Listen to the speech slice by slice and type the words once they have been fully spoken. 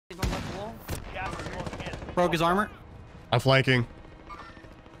Broke his armor. I'm flanking.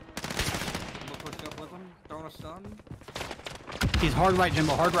 He's hard right,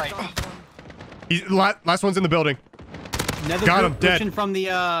 Jimbo. Hard right. He's last one's in the building. Another Got him dead. From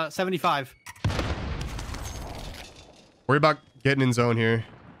the 75. Worry about getting in zone here.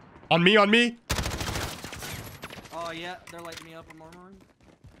 On me, on me. Oh yeah, they're lighting me up. I'm armoring.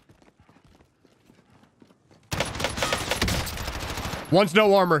 One's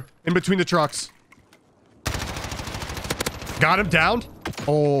no armor in between the trucks. Got him down.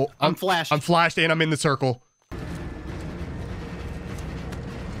 Oh, I'm flashed. I'm flashed and I'm in the circle.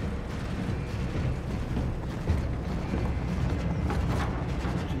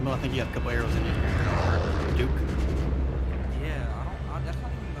 Well, I think you got a couple arrows in you. Duke. Yeah, that's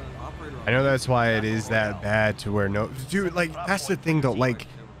not even the operator. I know that's why it is that bad to where no... Dude, like, that's the thing though. Like,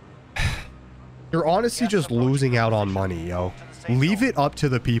 you're honestly just losing out on money, yo. Leave it up to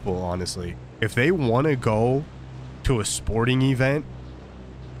the people, honestly. If they want to go to a sporting event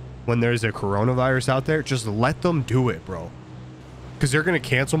when there's a coronavirus out there, just let them do it, bro. Because they're going to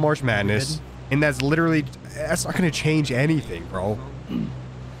cancel March Madness. And that's literally... That's not going to change anything, bro.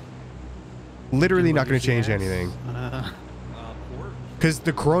 Literally not going to change anything. Because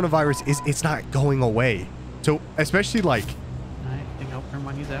the coronavirus it's not going away. So especially like... I think I'll turn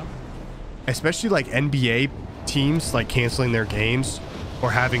my news out. Especially like NBA teams like canceling their games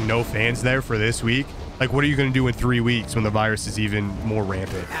or having no fans there for this week. Like, what are you going to do in 3 weeks when the virus is even more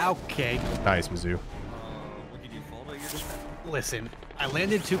rampant? Okay. Nice, Mizzou. Listen, I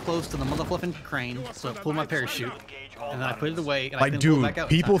landed too close to the motherfucking crane, so I pulled my parachute, and then I put it away, and like, I couldn't pull it dude, back out.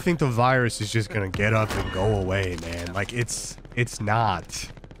 people think the virus is just going to get up and go away, man. Like, it's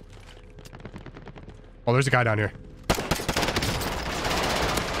not. Oh, there's a guy down here.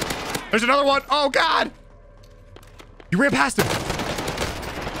 There's another one. Oh, God. You ran past him.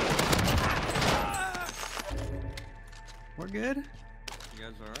 We're good. You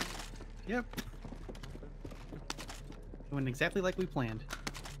guys all right? Yep. Went exactly like we planned.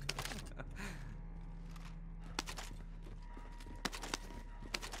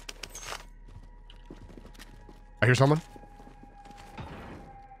 I hear someone.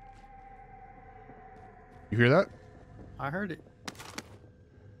 You hear that? I heard it.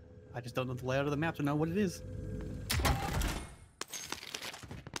 I just don't know the layout of the map to know what it is.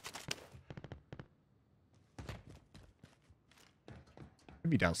 Could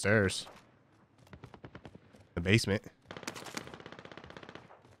be downstairs. The basement.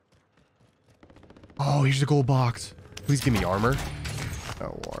 Oh, here's the gold box. Please give me armor.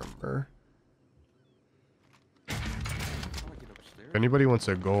 No armor. If anybody wants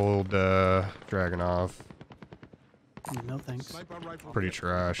a gold Dragonov. No thanks. Pretty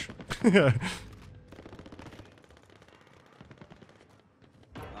trash. I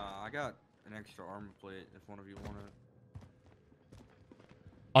got an extra armor plate if one of you want it.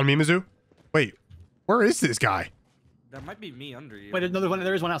 On me, Mizzou? Wait, where is this guy? That might be me under you. Wait, another one.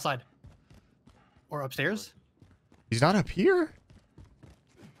 There is one outside. Or upstairs. He's not up here?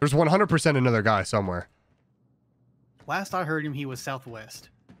 There's 100% another guy somewhere. Last I heard him, he was southwest.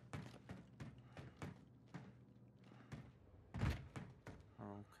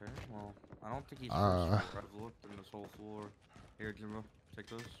 Okay, well, I don't think he's I've looked in this whole floor. Here, Jimbo, take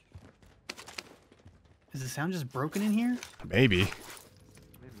those. Is the sound just broken in here? Maybe. It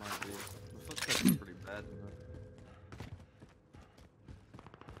might be. The footsteps are pretty bad.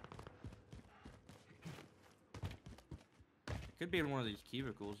 It could be in one of these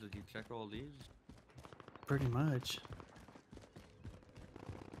cubicles. Did you check all these? Pretty much.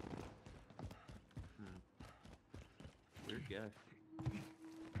 Weird guy.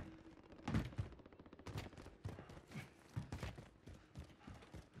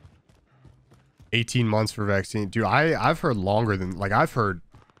 $18 months for vaccine. Dude, I've heard longer than, like, I've heard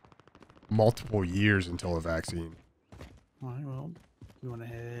multiple years until a vaccine. All right, well, we want to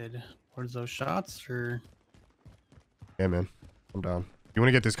head towards those shots, or? Yeah, man. I'm down. You want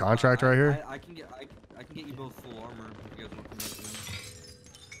to get this contract right here? I can get you both full armor if you guys want to come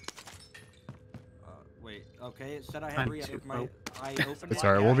up. Wait. Okay, it said I had I opened. It's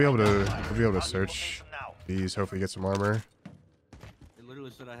alright. We'll be able to search these. Hopefully, get some armor. It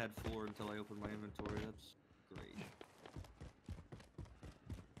literally said I had 4 until I opened my inventory. That's great.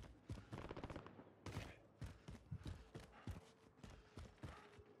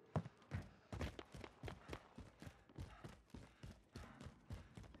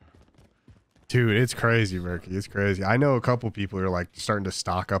 Dude, it's crazy, Murky. It's crazy. I know a couple people who are like starting to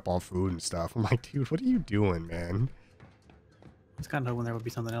stock up on food and stuff. I'm like, dude, what are you doing, man? I was kind of hoping there would be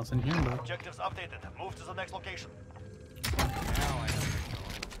something else in here, but... Objectives updated. Move to the next location.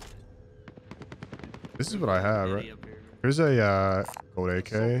 This is what I have, right? Here's a gold AK.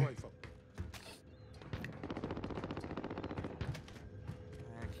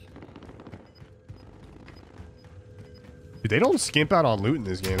 Dude, they don't skimp out on loot in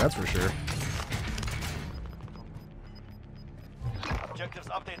this game, that's for sure. Objectives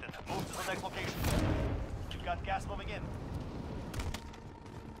updated. Move to the next location. You've got gas moving in.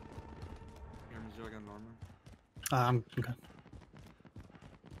 I'm okay.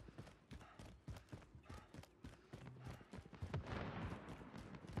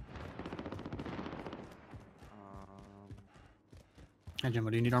 Hey,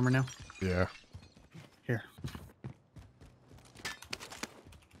 Jimbo, do you need armor now? Yeah. Here.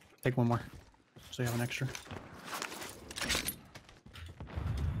 Take one more, so you have an extra.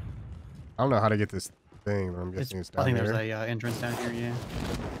 I don't know how to get this thing, but I'm guessing it's down I think here. there's a entrance down here, yeah.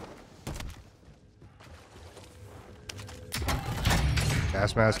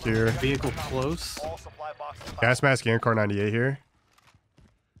 Gas mask here. Vehicle close. All supply boxes. Gas mask and car 98 here.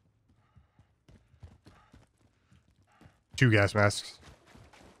 2 gas masks.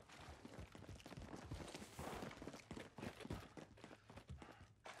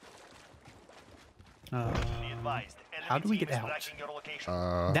 Be advised. How do we get out? Tracking your location.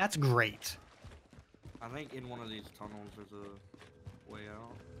 That's great. I think in one of these tunnels there's a way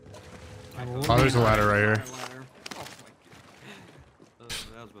out. Oh, there's a ladder right here. Ladder. Oh my god.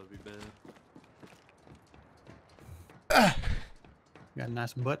 That was about to be bad. Got a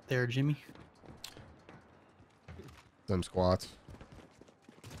nice butt there, Jimmy. Them squats.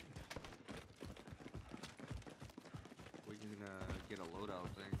 We can get a loadout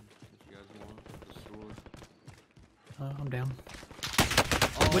thing if you guys want. The sword. I'm down.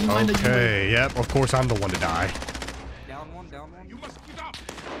 Oh, Wouldn't mind a Okay, yep, of course I'm the one to die. down one, down one. You must get up.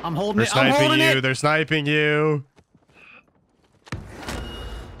 I'm holding They're it. I'm sniping holding you, it. they're sniping you.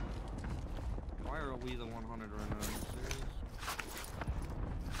 Why are we the 100 right now? Are you serious?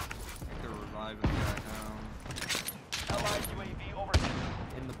 I think they're reviving that now. Allied UAV overhead.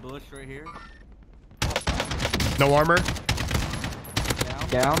 In the bush right here. No armor.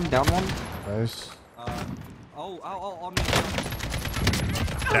 Down one. Nice. On me.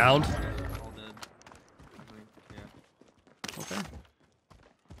 Downed. All dead. I think, yeah. Okay.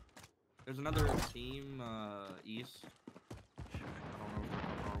 There's another team, east. I don't know if they're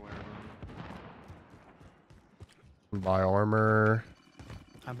far away or not. Buy armor.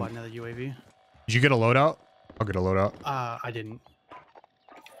 I bought another UAV. Did you get a loadout? I'll get a loadout. I didn't.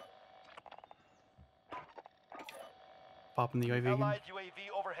 Popping the UAV again. Allied UAV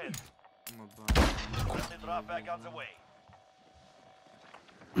overhead. I'm gonna buy- Friendly drop back on the way.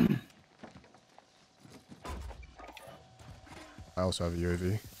 I also have a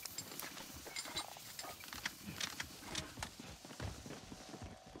UAV.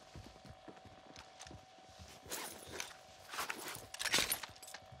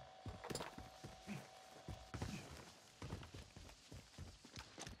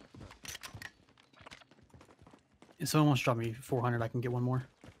 If someone wants to drop me 400, I can get one more.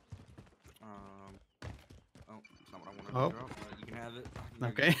 Oh, it's not what I wanted to Oh. drop, but you can have it.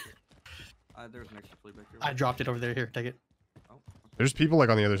 Okay. There's an extra flea back here. I dropped it over there. Here, take it. Oh, There's people like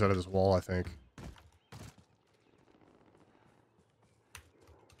on the other side of this wall, I think.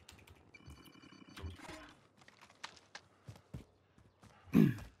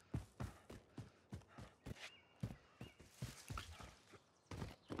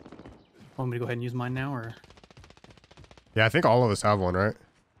 Want me to go ahead and use mine now, or? Yeah, I think all of us have one, right?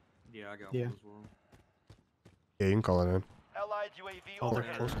 yeah, I got Yeah. one as well. Yeah, you can call it in. Allied UAV Oh, they're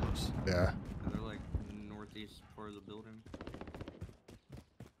overhead. close. Yeah. Yeah, they're like northeast part of the building.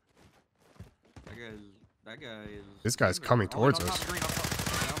 That guy is. This guy's coming Oh, towards on top, us. green, on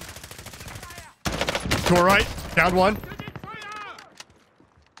top. To our right. Down one.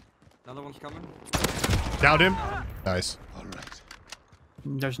 Another one's coming. Downed him. Nice.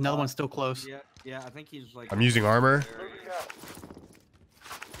 There's another one still close. Yeah, I think he's like. I'm using armor.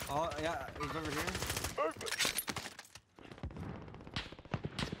 Oh yeah, he's over here.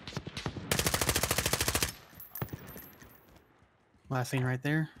 Last thing right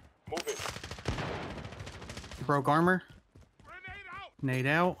there. Move it. Broke armor. Nade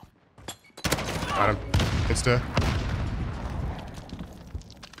out. Got him. Insta.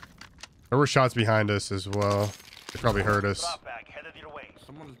 There were shots behind us as well. They probably heard us. Drop back headed your way.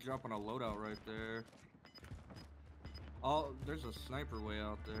 Someone's dropping a loadout right there. Oh, there's a sniper way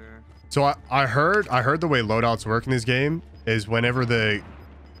out there. So I heard the way loadouts work in this game is whenever the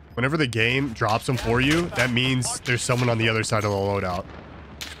game drops them for you, that means there's someone on the other side of the loadout.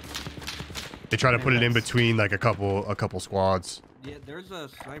 They try to put it in between like a couple squads. Yeah, there's a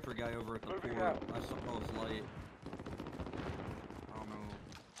sniper guy over at the port. I saw his light. I don't know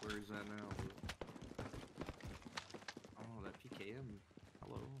where he's at now. But... Oh, that PKM.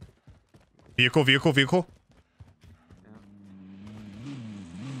 Hello. Vehicle. Yeah.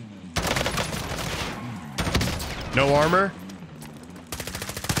 No armor. Down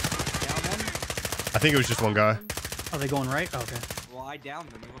one? I think it was just one guy. Are they going right? Oh, okay. Well, I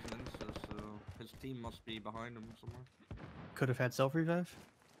downed him. He wasn't insta, so his team must be behind him somewhere. Could have had self revive.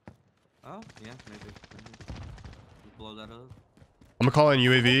 Oh, yeah, maybe. You blow that up. I'm gonna call in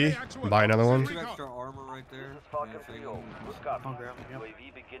UAV and buy another one. 2 extra armor right there. This is Falcon Yeah, 3 so you- Good copy. I'll grab them, yep.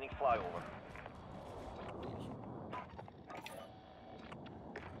 UAV beginning flyover.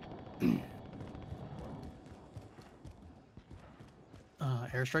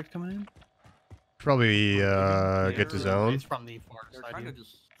 Airstrike coming in. Probably get to zone. It's from the far They're side. kind Yeah. of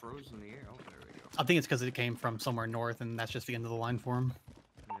just frozen in the air. Oh, there we go. I think it's because it came from somewhere north, and that's just the end of the line for him.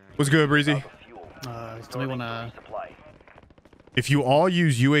 Yeah. What's good, Breezy? Fuel. Somebody wanna? Resupply. If you all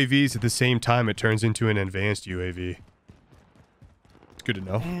use UAVs at the same time, it turns into an advanced UAV. It's good to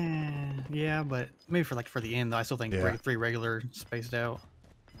know. Yeah, but maybe for the end, though, I still think Yeah. three regular spaced out.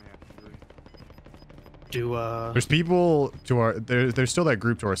 Yeah, sure. Do There's people to our there's still that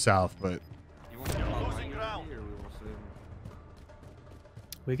group to our south, but You want to follow Losing my ground. UAV or we will save him?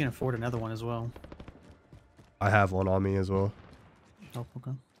 we can afford another one as well? I have one on me as well. Oh,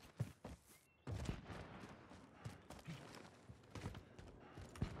 okay.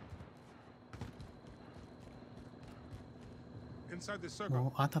 Inside the circle.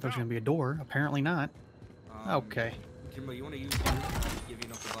 Well, I thought there was gonna be a door. Apparently not. Okay. Kimbo, you want to use this to give you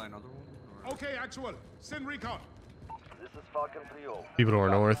enough to buy another one? Or... Okay, actual. Send recon. This is Falcon 3 People to our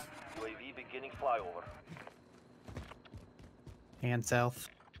north. UAV beginning flyover. And south.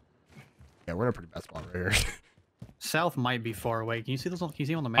 Yeah, we're in a pretty bad spot right here. South might be far away. Can you see those? Can you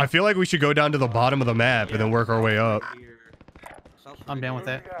see them on the map? I feel like we should go down to the bottom of the map and then work our way up. Here. South I'm right down here. with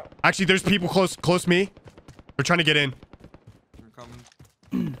that. Actually, there's people close to me. They're trying to get in. They're coming.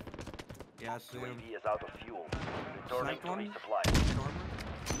 Yeah, I see him. UAV is out of fuel. Returning Sniped to one? resupply.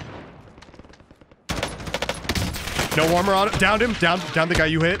 Armor? No armor on it. Downed him. Down the guy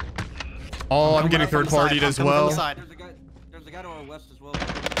you hit. Oh, I'm getting third partied as well. There's a guy to our west as well.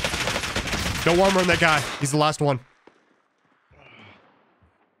 No armor on that guy. He's the last one.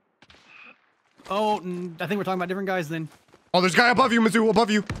 Oh, I think we're talking about different guys then. Oh, there's a guy above you, Mizzou. Above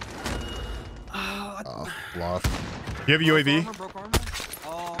you. Oh, bluff. You have a UAV? Broke armor.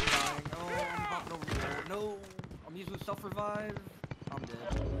 Oh, I'm dying. Oh, I'm popping over the wall. No, I'm using self-revive. I'm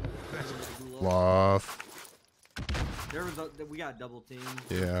dead. Bluff. There was we got a double team.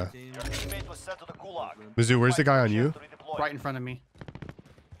 Yeah. Team. Your teammate was sent to the gulag. Mizzou, where's the guy on you? To redeploy. Right in front of me.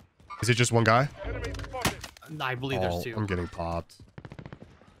 Is it just one guy? Enemy spotted. I believe Oh, there's two. I'm getting popped.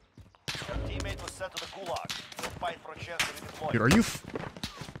 Your teammate was sent to the gulag. We'll fight for a chance to redeploy. Dude, are you...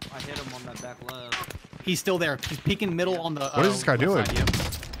 I hit him on that back left. He's still there. He's peeking middle on the. What is this guy left doing? side, yep.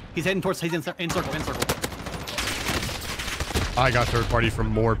 He's heading towards. He's in circle. I got third party from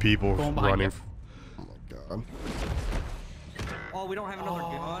more people Going behind running. you. Oh my god. Oh, we don't have another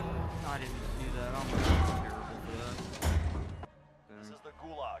gun. I didn't see that. I'm terrible for that. This is the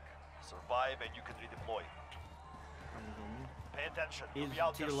gulag. Survive and you can redeploy. Pay attention. You'll be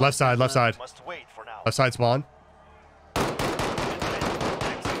out to there your soon. Left side, left side. Must wait for now. Left side spawn.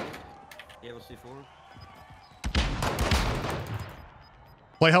 Yeah, we'll see forward.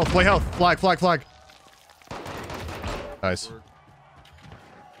 Play health, play health. Flag. Nice. Forward.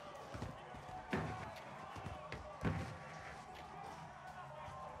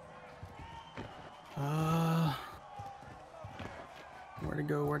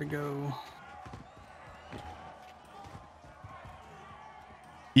 Where to go?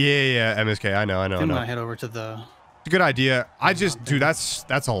 Yeah, MSK. I know. I'm gonna It's head over to the. a good idea. I just, dude, that's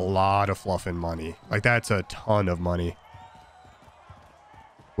a lot of fluffing money. Like, that's a ton of money.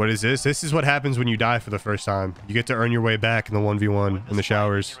 What is this? This is what happens when you die for the first time. You get to earn your way back in the 1v1 in the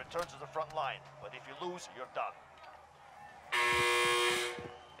showers. You return to the front line, but if you lose, you're done.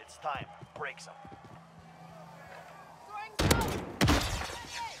 It's time. Break some.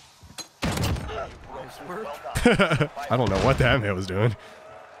 Well done. I don't know what the hell was doing.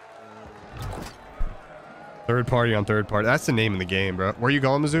 Third party on third party. That's the name of the game, bro. Where you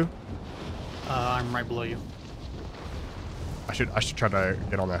going, Mizzou? I'm right below you. I should try to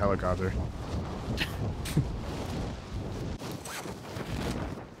get on that helicopter.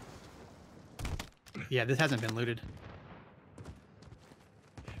 Yeah, this hasn't been looted.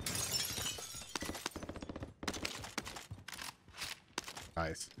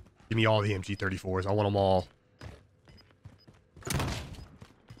 Nice. Give me all the MG34s. I want them all.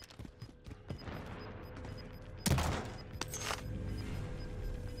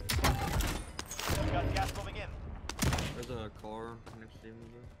 car next to him.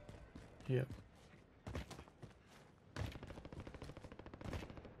 Yep.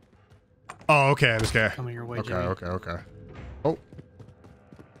 Oh, okay, I'm scared. Coming your way, Okay, Jimmy. okay. Oh,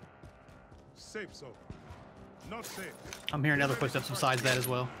 Safe zone. Not safe. I'm hearing other footsteps besides that as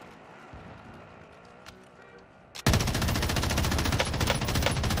well.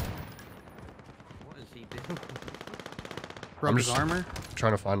 What is he doing? Broke his just- armor.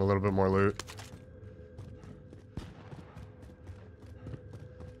 trying to find a little bit more loot.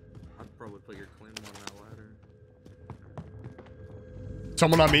 I'd probably put your claim on that ladder.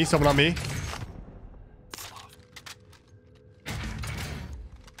 Someone on me, someone on me.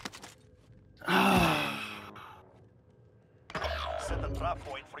 Set the trap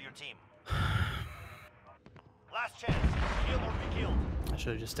point for your team. Last chance. Kill or be killed. I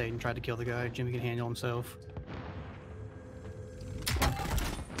should have just stayed and tried to kill the guy. Jimmy can handle himself.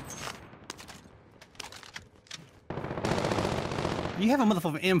 You have a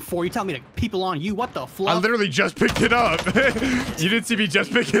motherfucking M4. You tell me to people on you. What the I fluff? literally just picked it up. You didn't see me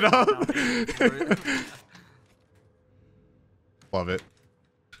just pick it up? Love it.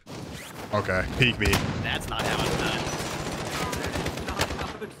 Okay, peek me. That's not how it's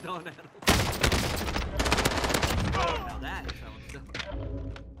done. Now that is how it's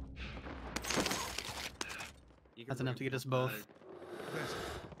done. You can That's enough to bring get us it both. back.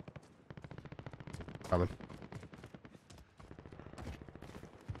 Coming.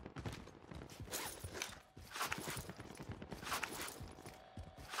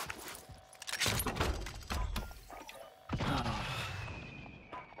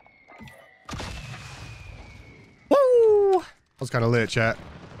 Woo! That was kind of lit, chat.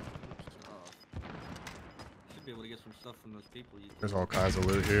 Should be able to get some stuff from those people. There's all kinds of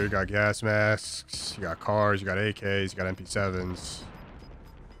loot here. You got gas masks, you got cars, you got AKs, you got MP7s.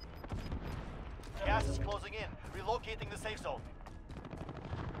 Gas is closing in. Relocating the safe zone.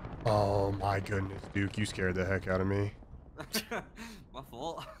 Oh my goodness, Duke, you scared the heck out of me. My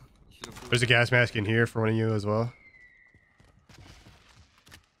fault. Should've There's a gas mask in here for one of you as well.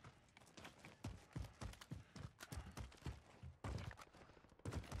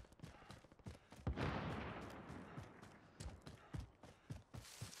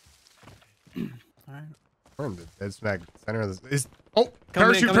 All right. We're in the dead smack center of this. Is oh,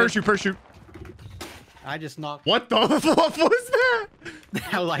 Coming in, parachute, coming parachute. in. I just knocked. What the fuck was that?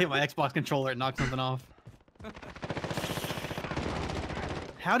 How I hit my Xbox controller, it knocked something off.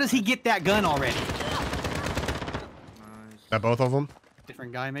 How does he get that gun already? Nice. That both of them?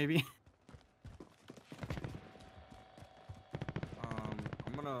 Different guy, maybe.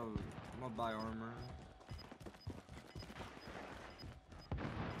 I'm gonna buy armor.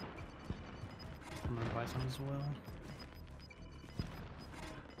 I'm gonna buy some as well.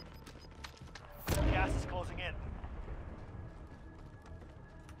 Gas is closing in.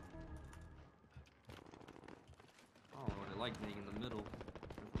 I don't really like being in the middle,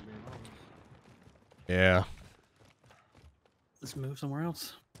 if I'm being honest. Yeah. Let's move somewhere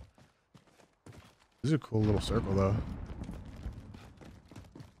else. This is a cool little circle though.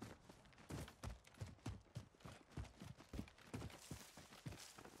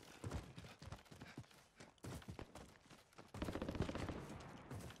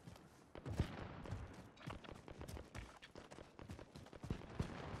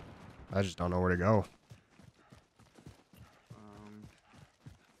 I just don't know where to go.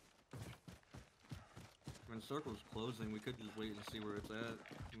 When the circle's closing, we could just wait and see where it's at,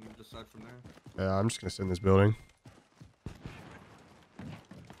 and we decide from there. Yeah, I'm just gonna sit in this building.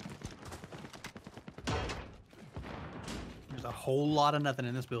 There's a whole lot of nothing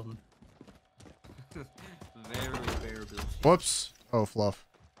in this building. Very bare building. Whoops. Oh, fluff.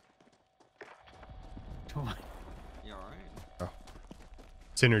 You alright?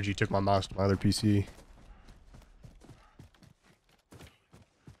 Synergy took my mouse to my other PC.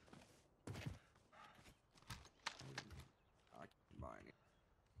 I can combine it.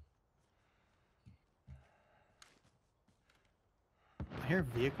 I hear a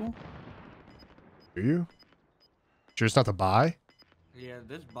vehicle. Do you? Sure it's not the buy? Yeah,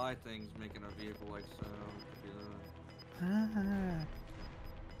 this buy thing's making a vehicle-like sound. Yeah. Ah.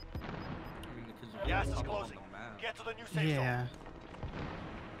 I mean, because if Gas you is pop up on closing. the map. Get to the new safe Yeah.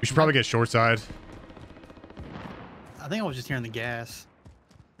 We should probably get short side. I think I was just hearing the gas.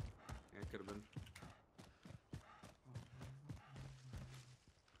 Yeah, it could have been.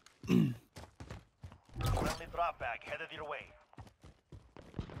 zone. Friendly drop bag headed your way.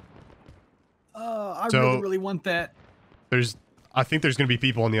 I So- really want that. I think there's gonna be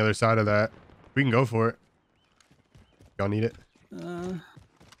people on the other side of that. We can go for it. Y'all need it?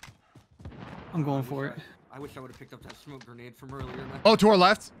 I'm going for it. I wish I would have picked up that smoke grenade from earlier. Man. Oh, to our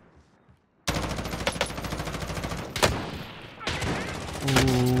left.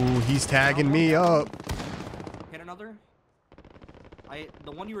 Ooh, he's tagging me up. Hit another.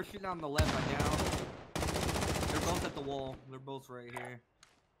 The one you were shooting on the left, I down. They're both at the wall. They're both right here.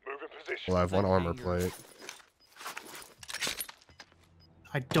 Move in position. Well, I have one armor plate.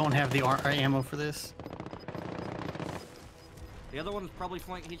 I don't have the ammo for this. The other one's probably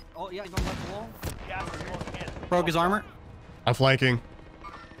flanking. Oh yeah, he's on the left wall. Gas is closing in. Broke his armor. I'm flanking.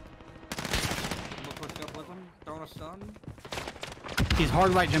 Look what's up with him. Throwing a stun. He's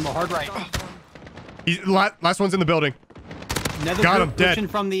hard right, Jimbo. Hard right. He's last one's in the building. Another Got him, group dead. pushing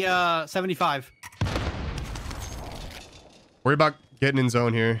from the 75. Worry about getting in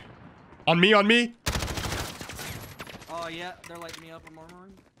zone here. On me, on me. Oh yeah, they're lighting me up. I'm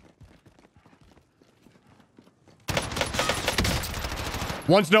armoring.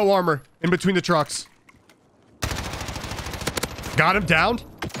 One's no armor in between the trucks. Got him downed.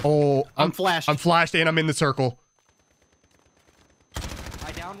 Oh, I'm flashed. I'm flashed and I'm in the circle.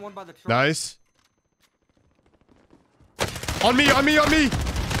 I downed one by the truck. Nice. On me, on me, on me.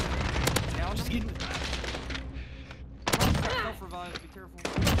 Downed him. Self-revive, be careful.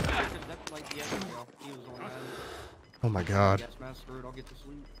 That's like the other girl. He was on that. Oh my god. Yes, master it. I'll get to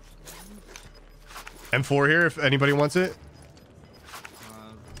sleep. M4 here if anybody wants it. Yeah,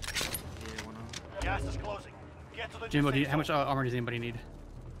 why not? Gas is closing. Get to the Jimbo, safe how much zone. armor does anybody need?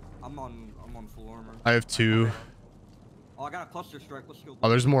 I'm on full armor. I have 2. Oh, I got a cluster strike. Let's go. Oh,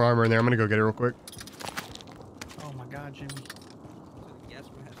 there's more armor in there. I'm gonna go get it real quick. Oh my god, Jimmy. Yes,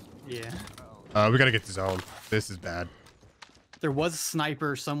 master. Yeah. We gotta get to zone. This is bad. There was a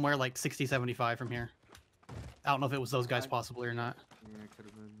sniper somewhere like 60, 75 from here. I don't know if it was those guys possibly or not. Yeah, it could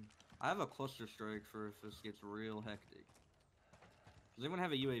have been. I have a cluster strike for if this gets real hectic. Does anyone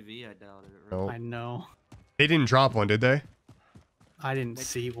have a UAV? I doubt it. Right? Nope. I know. They didn't drop one, did they? I didn't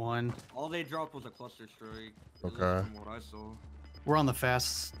see one. All they dropped was a cluster strike. at least Okay. From what I saw. We're on the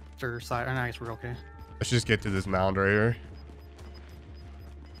faster side. I guess we're okay. Let's just get to this mound right here.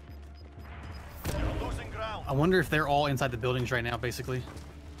 You're losing ground. I wonder if they're all inside the buildings right now, basically.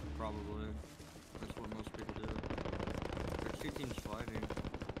 Probably. That's what most people do. There's 2 teams fighting.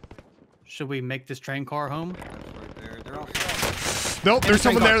 Should we make this train car home? That's right there. They're all. Nope, there's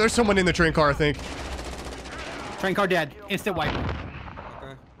train someone car. there. There's someone in the train car, I think. Train car dead. Instant wipe.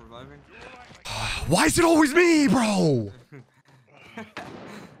 Okay, reviving. Why is it always me, bro? That's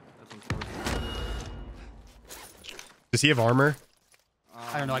unfortunate. Does he have armor?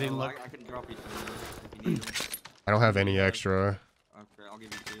 I don't know, I didn't no, look. I can drop you some if you need them. I don't have any extra. Okay, I'll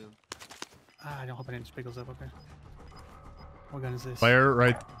give you 2. I don't hope I didn't pick those up. Okay. What gun is this? Player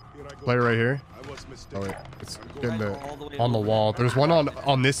right Here I go. Player right here. I was Oh mistaken. wait, it's I'm getting going the All the way on the over. wall. There's one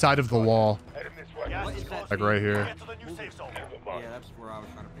on this side of the wall. Gas What is is that? closing. Like right here. Get to the new safe zone. Yeah, that's where I was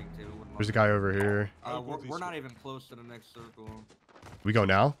trying to ping too. Wouldn't There's a mind. guy over here. We're not even close to the next circle. We go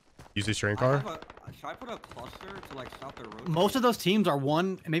now? Use this train car? Should I put a cluster to like stop their road? Most of those teams are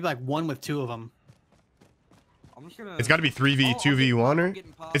one, maybe like one with 2 of them. I'm just gonna. It's got to be 3v2v1 or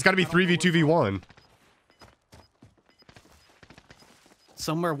it's got to be 3v2v1.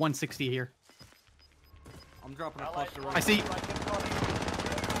 Somewhere 160 here. I'm dropping a cluster. Right I see.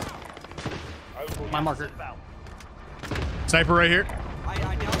 My marker. Sniper right here. I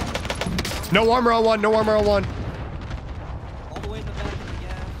down. No armor on one. No armor on one. All the way in the back of the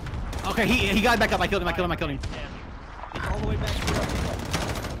gas. Okay, he got back up. I killed him. I killed him. I killed him. He's all the way back here.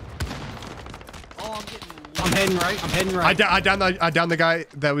 Oh, I'm getting. I'm heading right. I'm heading right. I downed the guy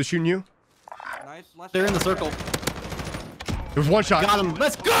that was shooting you. Nice. They're in the circle. There was one shot. Got him.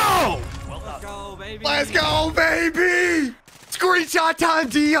 Let's go! Let's go, baby. Let's go, baby! Screenshot time,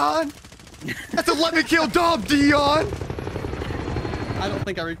 Dion. That's 11 kill dub, Dion. I don't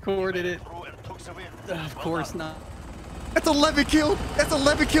think I recorded it. Of course not. That's 11 kill. That's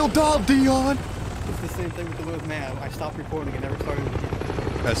 11 kill dub, Dion. It's the same thing with the with Mav. I stopped recording and never started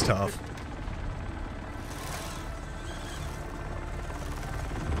again. That's tough.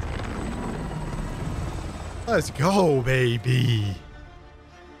 Let's go, baby.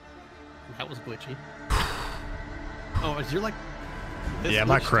 That was glitchy. Oh, is your like? this Yeah,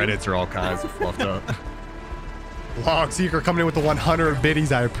 my glitch too? credits are all kinds of fluffed up. Log Seeker coming in with the 100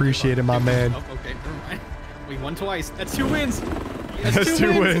 biddies. I appreciate it, my man. Oh, okay, never mind. We won twice. That's 2 wins. That's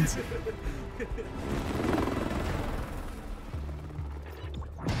 2 wins.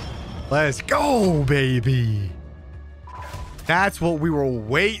 Let's go, baby. That's what we were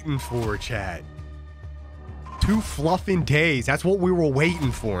waiting for, chat. 2 fluffing days. That's what we were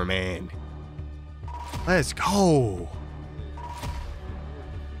waiting for, man. Let's go.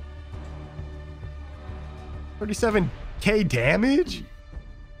 37k damage?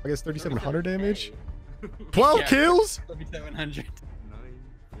 I guess 3700 damage? 12 Yeah. kills? 3700. 9,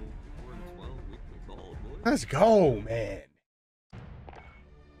 4, 12, weekly ball, boy. Let's go, man.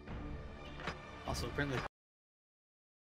 Also, apparently